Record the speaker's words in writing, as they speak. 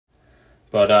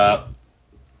But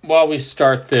while we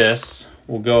start this,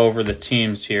 we'll go over the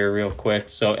teams here real quick.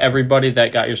 So everybody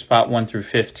that got your spot 1 through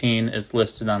 15 is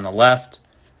listed on the left.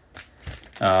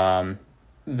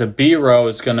 The B row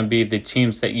is going to be the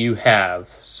teams that you have.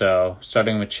 So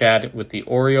starting with Chad with the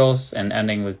Orioles and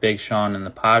ending with Big Sean and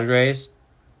the Padres.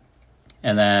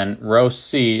 And then row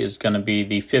C is going to be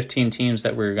the 15 teams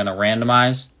that we're going to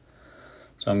randomize.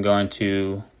 So I'm going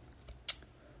to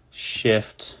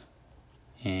shift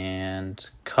and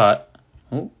cut.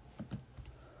 I'm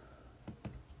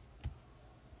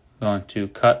going to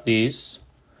cut these.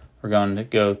 We're going to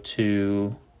go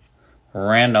to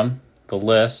random, the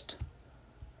list.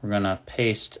 We're going to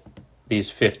paste these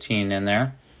 15 in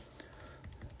there.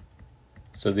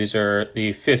 So these are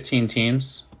the 15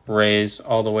 teams, Rays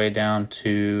all the way down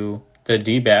to the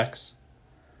D-backs.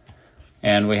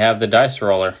 And we have the dice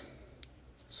roller.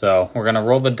 So we're going to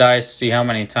roll the dice, see how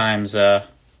many times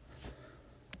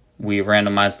we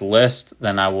randomize the list.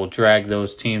 Then I will drag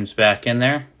those teams back in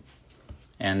there.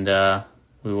 And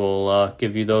we will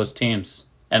give you those teams.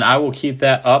 And I will keep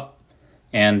that up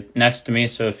and next to me,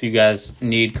 so if you guys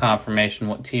need confirmation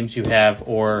what teams you have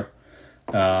or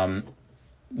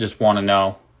just want to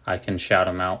know, I can shout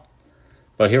them out.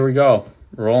 But here we go.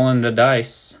 Rolling the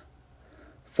dice.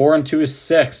 4 and 2 is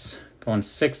 6. Going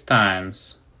 6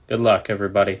 times. Good luck,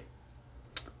 everybody.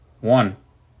 1,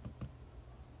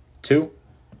 2,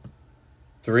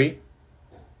 3,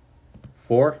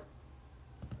 4,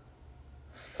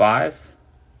 5.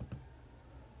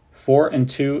 4 and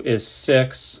 2 is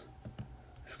 6.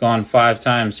 Gone 5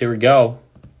 times. Here we go.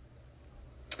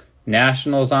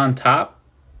 Nationals on top,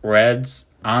 Reds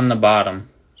on the bottom.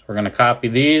 So we're going to copy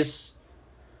these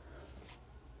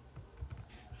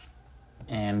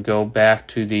and go back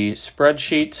to the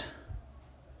spreadsheet.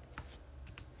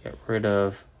 Get rid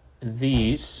of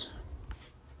these.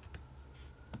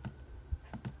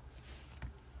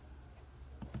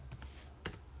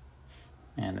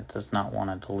 And it does not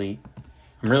want to delete.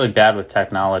 I'm really bad with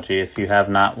technology if you have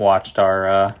not watched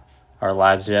our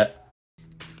lives yet.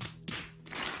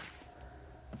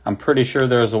 I'm pretty sure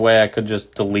there's a way I could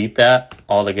just delete that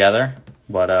altogether,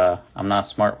 but I'm not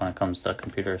smart when it comes to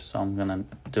computers, so I'm going to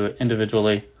do it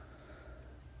individually.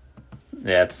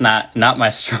 Yeah, it's not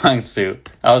my strong suit.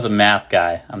 I was a math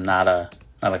guy. I'm not a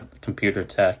computer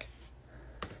tech.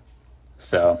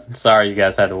 So, sorry you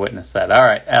guys had to witness that. All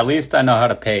right, at least I know how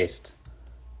to paste.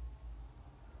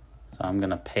 So I'm going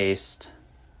to paste.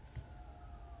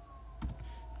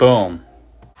 Boom.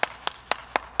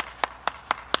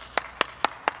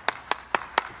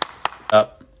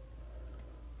 Up.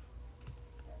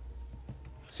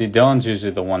 See, Dylan's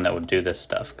usually the one that would do this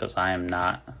stuff because I am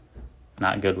not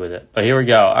good with it. But here we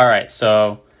go. All right,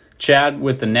 so Chad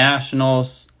with the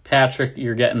Nationals. Patrick,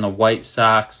 you're getting the White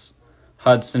Sox.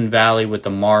 Hudson Valley with the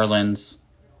Marlins.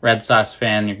 Red Sox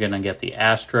fan, you're going to get the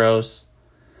Astros.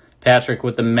 Patrick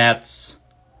with the Mets,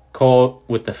 Cole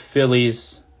with the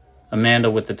Phillies, Amanda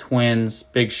with the Twins,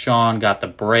 Big Sean got the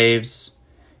Braves,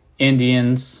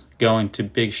 Indians going to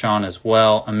Big Sean as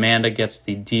well. Amanda gets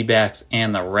the D-backs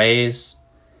and the Rays.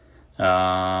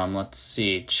 Let's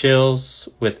see, Chills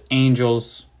with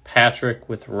Angels, Patrick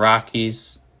with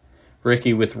Rockies,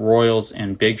 Ricky with Royals,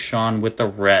 and Big Sean with the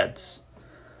Reds.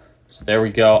 So there we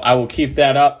go. I will keep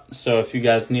that up. So if you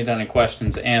guys need any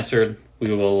questions answered,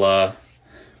 we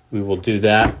will do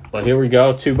that. But here we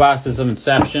go, 2 boxes of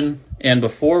Inception. And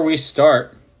before we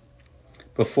start,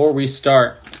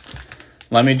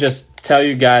 let me just tell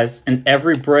you guys, in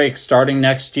every break starting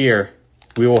next year,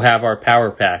 we will have our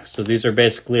power packs. So these are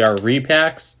basically our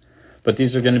repacks, but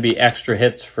these are going to be extra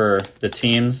hits for the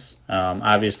teams.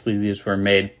 Obviously, these were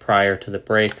made prior to the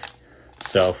break.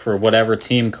 So for whatever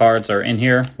team cards are in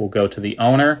here, we'll go to the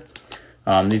owner.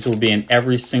 These will be in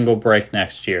every single break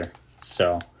next year.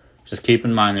 So just keep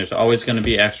in mind, there's always going to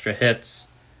be extra hits.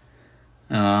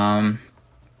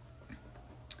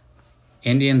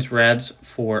 Indians, Reds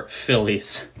for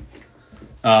Phillies.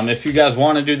 If you guys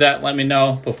want to do that, let me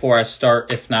know before I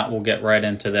start. If not, we'll get right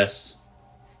into this.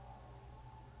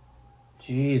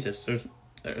 Jesus,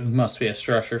 there must be a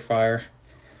structure fire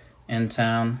in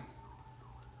town.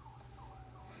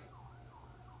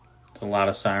 It's a lot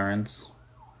of sirens.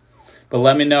 But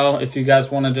let me know if you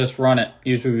guys want to just run it.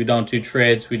 Usually we don't do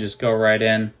trades. We just go right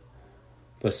in.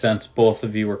 But since both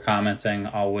of you were commenting,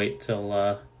 I'll wait till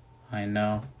I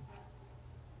know.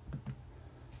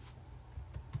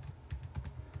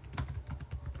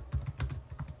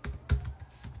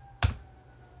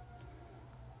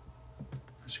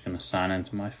 I'm just going to sign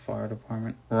into my fire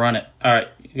department. Run it. All right,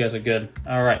 you guys are good.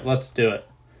 All right, let's do it.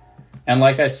 And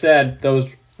like I said,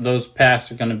 those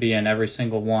packs are going to be in every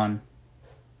single one.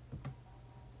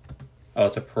 Oh,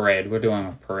 it's a parade. We're doing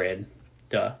a parade.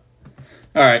 Duh.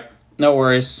 All right. No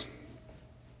worries.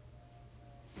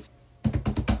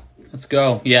 Let's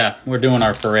go. Yeah, we're doing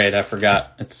our parade. I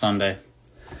forgot. It's Sunday.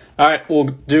 All right. We'll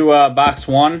do box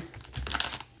 1.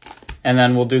 And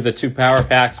then we'll do the 2 power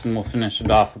packs, and we'll finish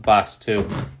it off with box 2.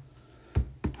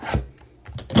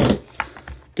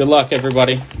 Good luck,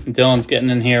 everybody. Dylan's getting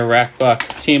in here. Rack Buck.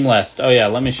 Team list. Oh, yeah.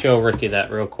 Let me show Ricky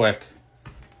that real quick.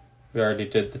 We already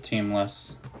did the team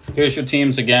list. Here's your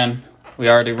teams again. We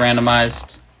already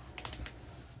randomized.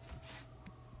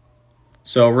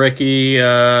 So, Ricky,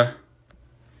 you're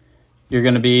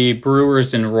going to be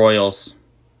Brewers and Royals.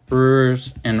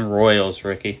 Brewers and Royals,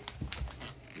 Ricky.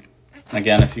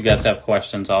 Again, if you guys have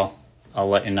questions, I'll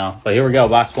let you know. But here we go,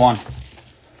 box 1.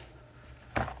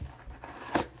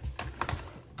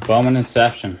 Bowman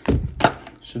Inception.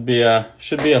 Should be a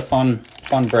fun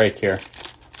break here.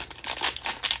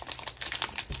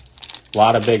 A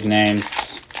lot of big names.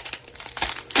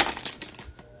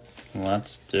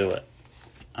 Let's do it.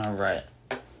 All right.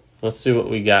 Let's see what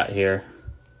we got here.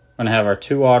 We're going to have our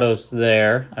 2 autos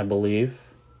there, I believe.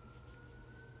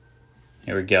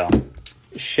 Here we go.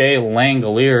 Shea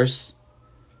Langoliers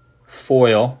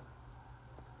foil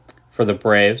for the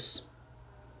Braves.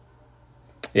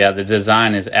 Yeah, the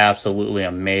design is absolutely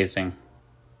amazing.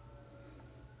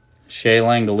 Shea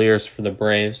Langoliers for the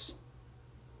Braves.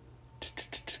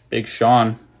 Big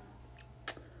Sean.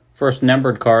 First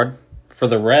numbered card for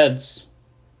the Reds.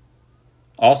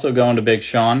 Also going to Big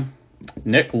Sean.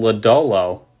 Nick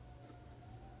Lodolo.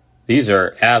 These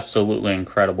are absolutely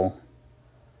incredible.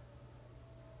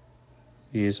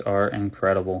 These are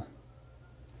incredible.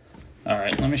 All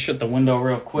right, let me shut the window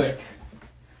real quick.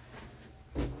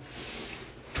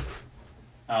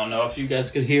 I don't know if you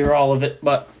guys could hear all of it,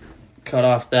 but cut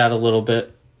off that a little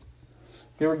bit.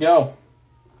 Here we go.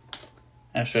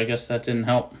 Actually, I guess that didn't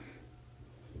help.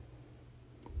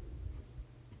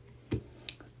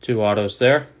 2 autos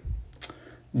there.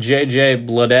 JJ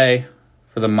Bleday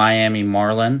for the Miami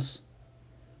Marlins.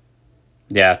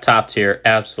 Yeah, top tier,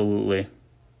 absolutely.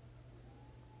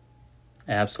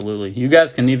 Absolutely. You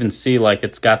guys can even see like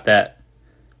it's got that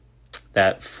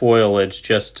foliage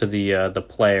just to the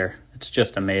player. It's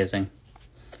just amazing.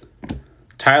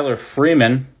 Tyler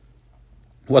Freeman.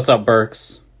 What's up,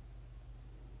 Burks?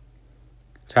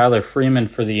 Tyler Freeman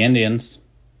for the Indians.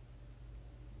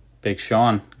 Big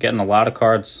Sean getting a lot of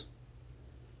cards.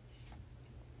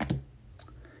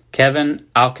 Kevin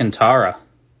Alcantara.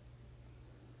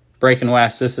 Break and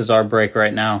wax. This is our break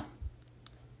right now.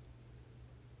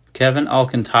 Kevin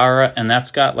Alcantara, and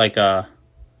that's got like a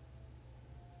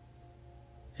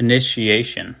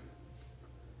initiation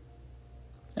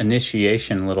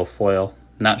little foil.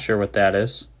 Not sure what that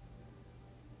is.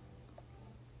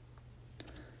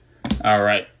 All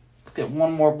right, let's get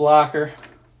one more blocker.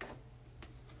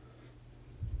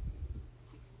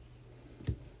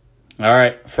 All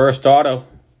right, first auto.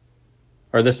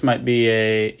 Or this might be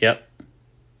a, yep.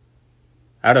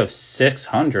 Out of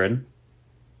 600.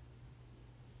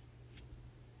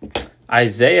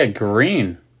 Isaiah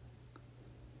Green.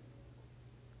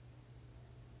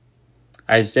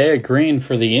 Isaiah Green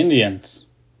for the Indians.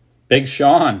 Big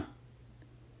Sean.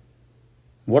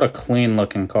 What a clean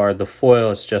looking card. The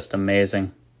foil is just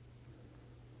amazing.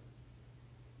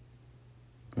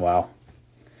 Wow.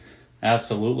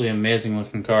 Absolutely amazing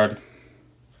looking card.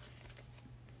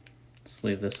 Let's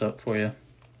leave this up for you.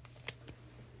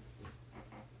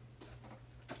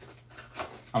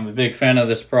 I'm a big fan of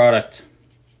this product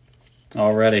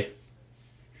already.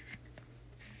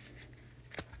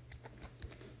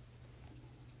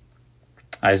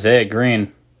 Isaiah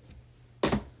Green.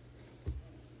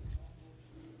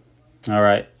 All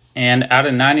right. And out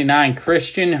of 99,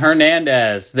 Christian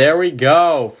Hernandez. There we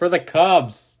go for the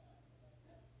Cubs.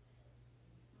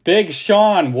 Big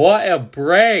Sean, what a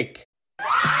break.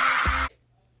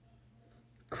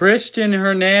 Christian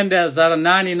Hernandez out of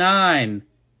 99.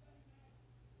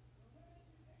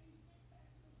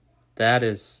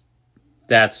 That's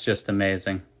just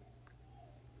amazing.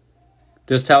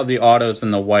 Just how the autos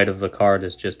and the white of the card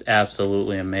is just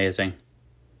absolutely amazing.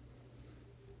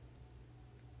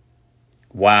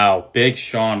 Wow, Big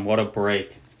Sean, what a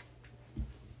break.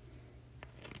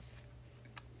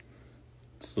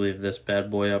 Let's leave this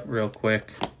bad boy up real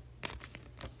quick.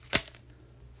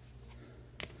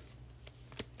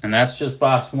 And that's just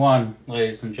box 1,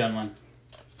 ladies and gentlemen.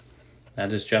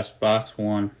 That is just box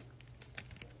 1.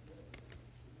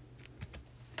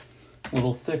 A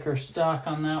little thicker stock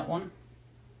on that one.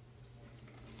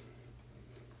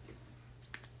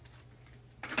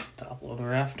 Top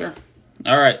loader after.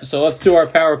 All right, so let's do our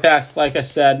power packs. Like I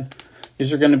said,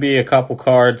 These are going to be a couple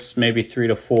cards, maybe 3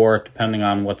 to 4, depending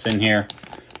on what's in here.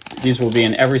 These will be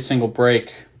in every single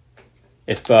break.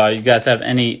 If you guys have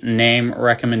any name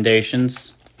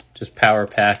recommendations, just Power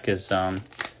Pack is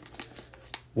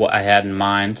what I had in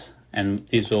mind. And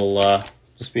these will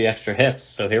just be extra hits.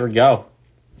 So here we go.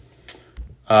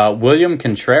 William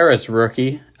Contreras,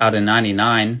 rookie, out of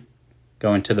 99,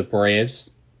 going to the Braves.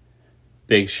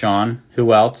 Big Sean.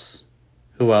 Who else?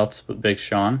 Who else but Big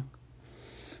Sean?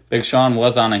 Big Sean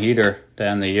was on a heater to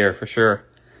end the year for sure.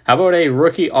 How about a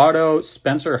rookie auto,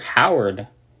 Spencer Howard,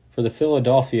 for the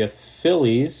Philadelphia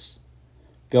Phillies,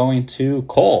 going to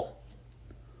Cole.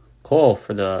 Cole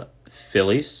for the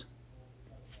Phillies.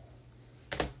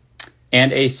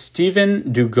 And a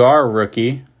Steven Dugar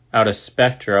rookie out of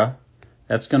Spectra.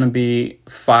 That's going to be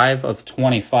 5 of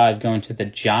 25 going to the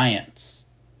Giants.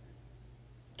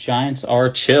 Giants are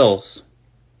Chills.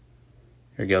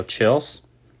 Here we go, Chills.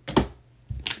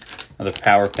 Another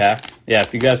Power Pack. Yeah,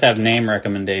 if you guys have name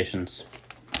recommendations,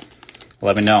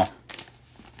 let me know.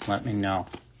 Let me know.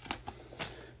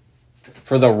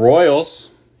 For the Royals,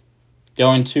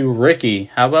 going to Ricky.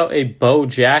 How about a Bo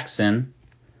Jackson,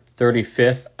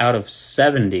 35th out of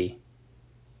 70?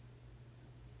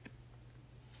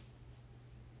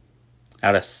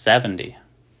 Out of 70.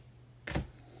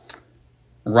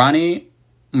 Ronnie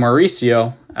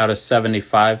Mauricio, out of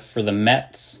 75 for the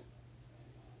Mets.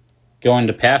 Going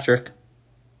to Patrick.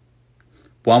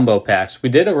 Wumbo packs. We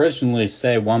did originally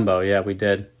say Wumbo. Yeah, we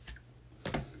did.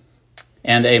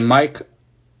 And a Mike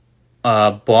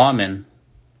Bauman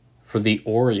for the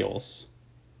Orioles.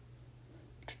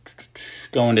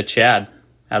 Going to Chad,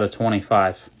 out of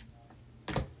 25.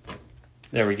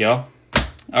 There we go.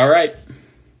 All right.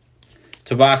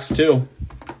 To box 2.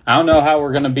 I don't know how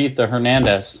we're going to beat the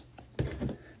Hernandez.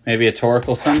 Maybe a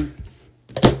Torkelson.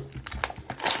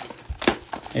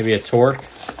 Maybe a Torque.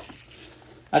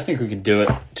 I think we could do it.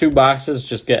 2 boxes,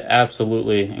 just get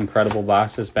absolutely incredible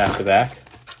boxes back to back.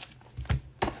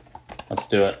 Let's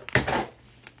do it.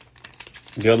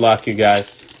 Good luck, you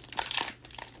guys.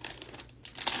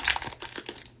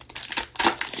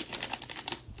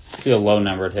 Let's see a low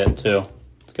numbered hit too.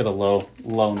 Let's get a low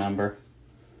number.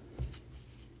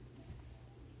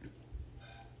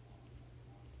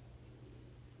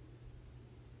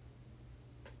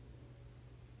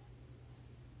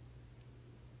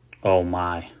 Oh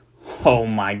my. Oh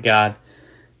my God.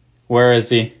 Where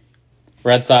is he?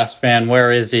 Red Sox fan,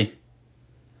 where is he?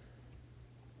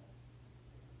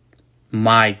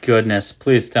 My goodness.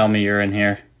 Please tell me you're in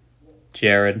here,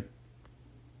 Jared.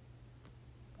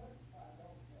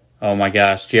 Oh my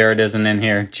gosh, Jared isn't in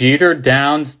here. Jeter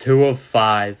Downs, 2 of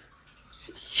 5.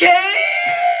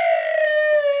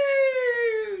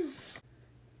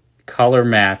 Color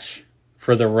match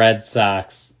for the Red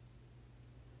Sox.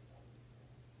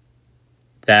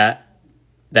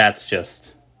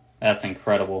 That's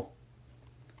incredible.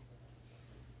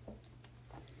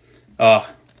 Oh,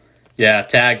 yeah,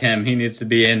 tag him. He needs to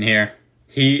be in here.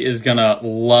 He is going to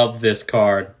love this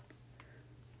card.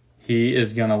 He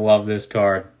is going to love this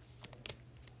card.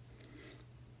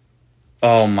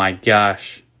 Oh my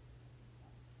gosh.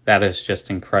 That is just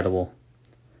incredible.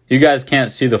 You guys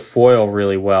can't see the foil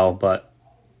really well, but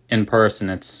in person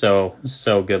it's so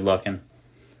good looking.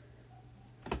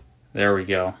 There we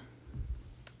go.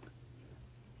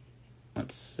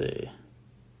 Let's see.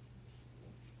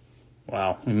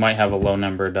 Wow, we might have a low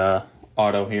numbered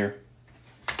auto here.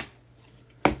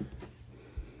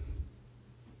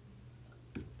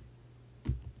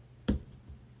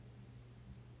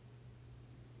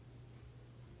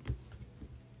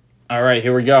 All right,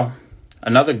 here we go.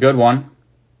 Another good one.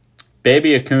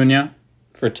 Baby Acuna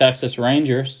for Texas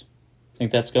Rangers. I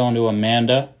think that's going to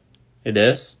Amanda. It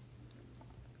is.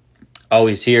 Oh,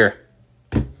 he's here.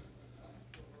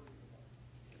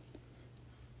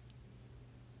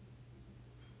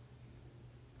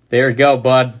 There you go,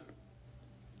 bud.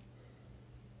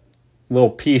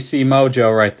 Little PC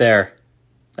mojo right there.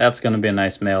 That's going to be a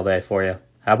nice mail day for you.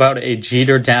 How about a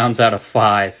Jeter Downs out of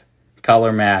 5?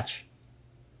 Color match.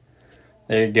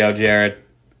 There you go, Jared.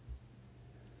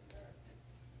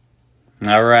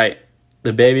 All right.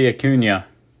 The Baby Acuna.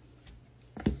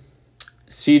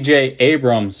 CJ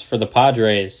Abrams for the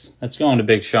Padres. That's going to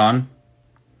Big Sean.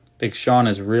 Big Sean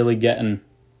is really getting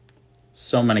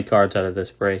so many cards out of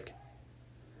this break.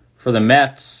 For the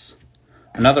Mets,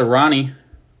 another Ronnie.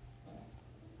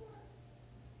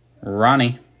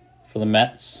 Ronnie for the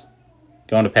Mets.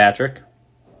 Going to Patrick.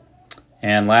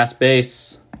 And last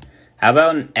base, how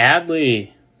about an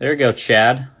Adley? There you go,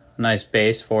 Chad. Nice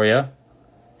base for you.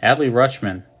 Adley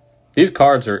Rutschman. These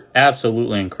cards are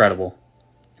absolutely incredible.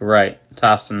 You're right.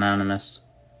 Topps Anonymous.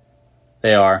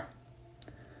 They are.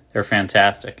 They're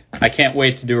fantastic. I can't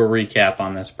wait to do a recap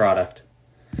on this product.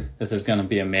 This is going to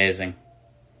be amazing.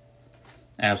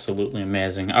 Absolutely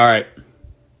amazing. All right.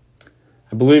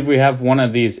 I believe we have one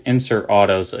of these insert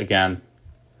autos again.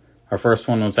 Our first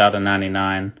one was out of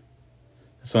 99.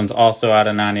 This one's also out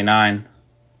of 99.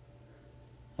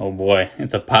 Oh boy,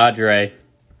 it's a Padre.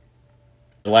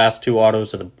 The last two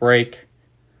autos of the break.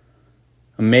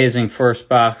 Amazing first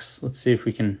box. Let's see if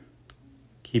we can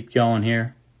keep going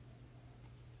here.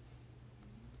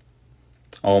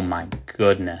 Oh my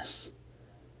goodness.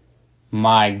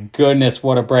 My goodness,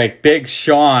 what a break. Big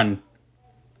Sean.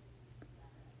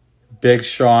 Big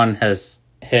Sean has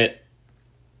hit.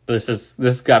 This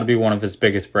has got to be one of his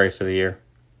biggest breaks of the year.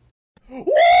 Woo!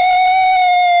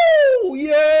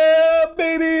 Yeah,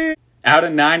 baby! Out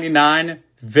of 99,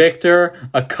 Victor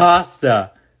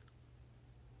Acosta.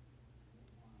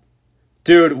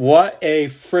 Dude, what a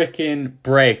freaking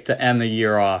break to end the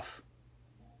year off.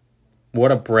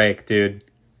 What a break, dude.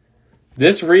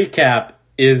 This recap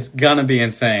is gonna be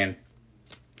insane.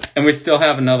 And we still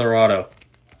have another auto.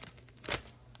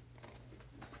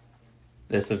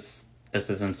 This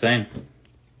is insane.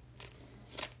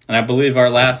 And I believe our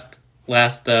last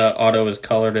auto is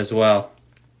colored as well.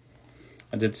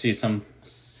 I did see some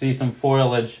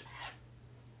foliage.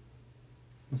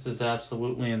 This is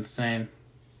absolutely insane.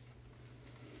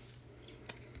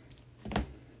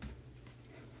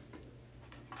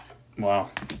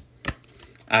 Wow.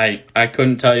 I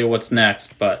couldn't tell you what's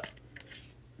next, but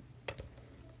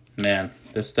man,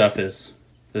 this stuff is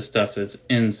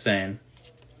insane.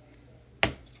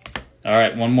 All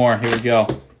right, one more. Here we go.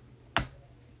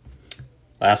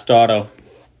 Last auto.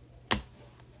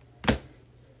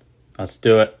 Let's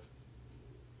do it.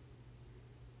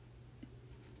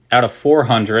 Out of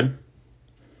 400.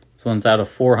 This one's out of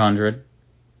 400.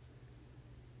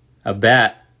 A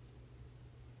bat.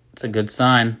 It's a good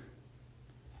sign.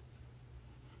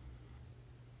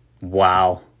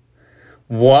 Wow.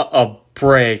 What a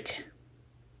break.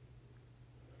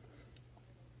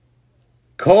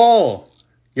 Cole,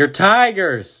 your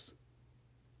Tigers.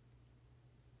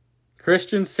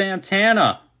 Christian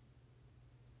Santana.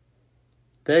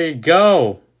 There you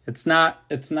go. It's not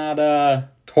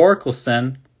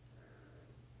Torkelson.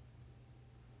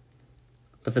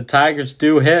 But the Tigers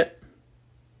do hit.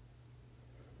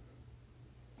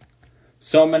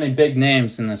 So many big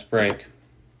names in this break.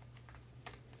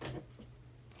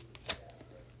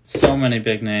 So many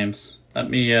big names. Let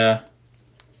me,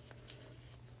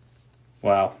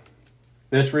 wow.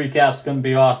 This recap's going to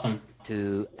be awesome.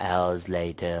 2 hours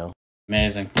later.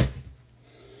 Amazing.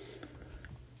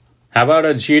 How about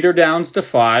a Jeter Downs to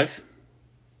 5?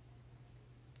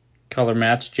 Color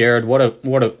match. Jared, what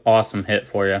a awesome hit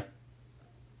for you.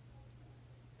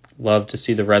 Love to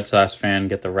see the Red Sox fan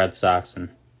get the Red Sox and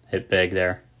hit big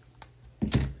there.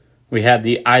 We had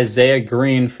the Isaiah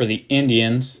Green for the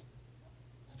Indians.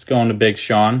 It's going to Big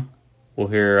Sean. We'll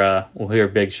hear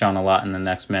Big Sean a lot in the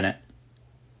next minute.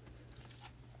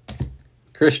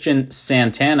 Christian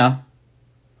Santana,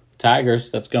 Tigers.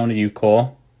 That's going to you,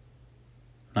 Cole.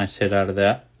 Nice hit out of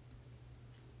that.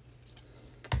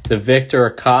 The Victor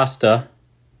Acosta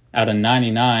out of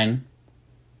 99.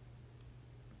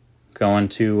 Going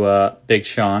to Big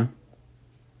Sean.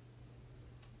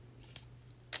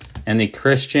 And the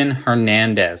Christian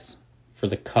Hernandez for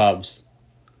the Cubs.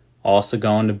 Also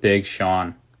going to Big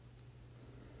Sean.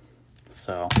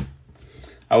 So,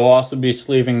 I will also be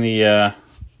sleeving the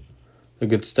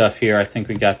good stuff here. I think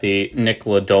we got the Nick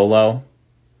Lodolo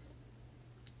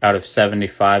out of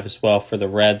 75 as well for the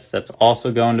Reds. That's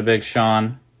also going to Big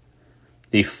Sean.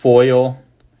 The foil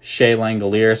Shea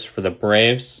Langoliers for the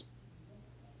Braves.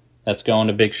 That's going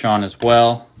to Big Sean as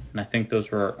well. And I think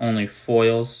those were only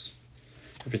foils.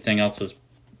 Everything else was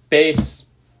base.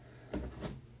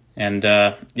 And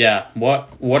yeah,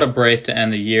 what a break to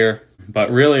end the year.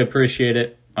 But really appreciate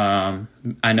it. I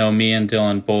know me and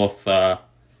Dylan both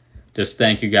just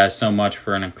thank you guys so much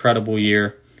for an incredible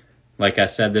year. Like I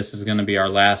said, this is going to be our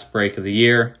last break of the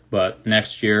year. But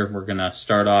next year, we're going to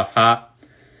start off hot.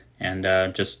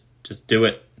 And just do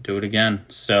it. Do it again.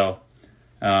 So,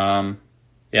 yeah,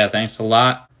 thanks a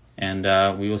lot.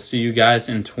 And we will see you guys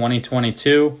in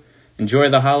 2022. Enjoy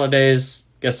the holidays.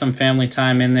 Get some family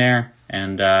time in there.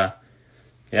 And,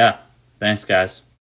 yeah, thanks, guys.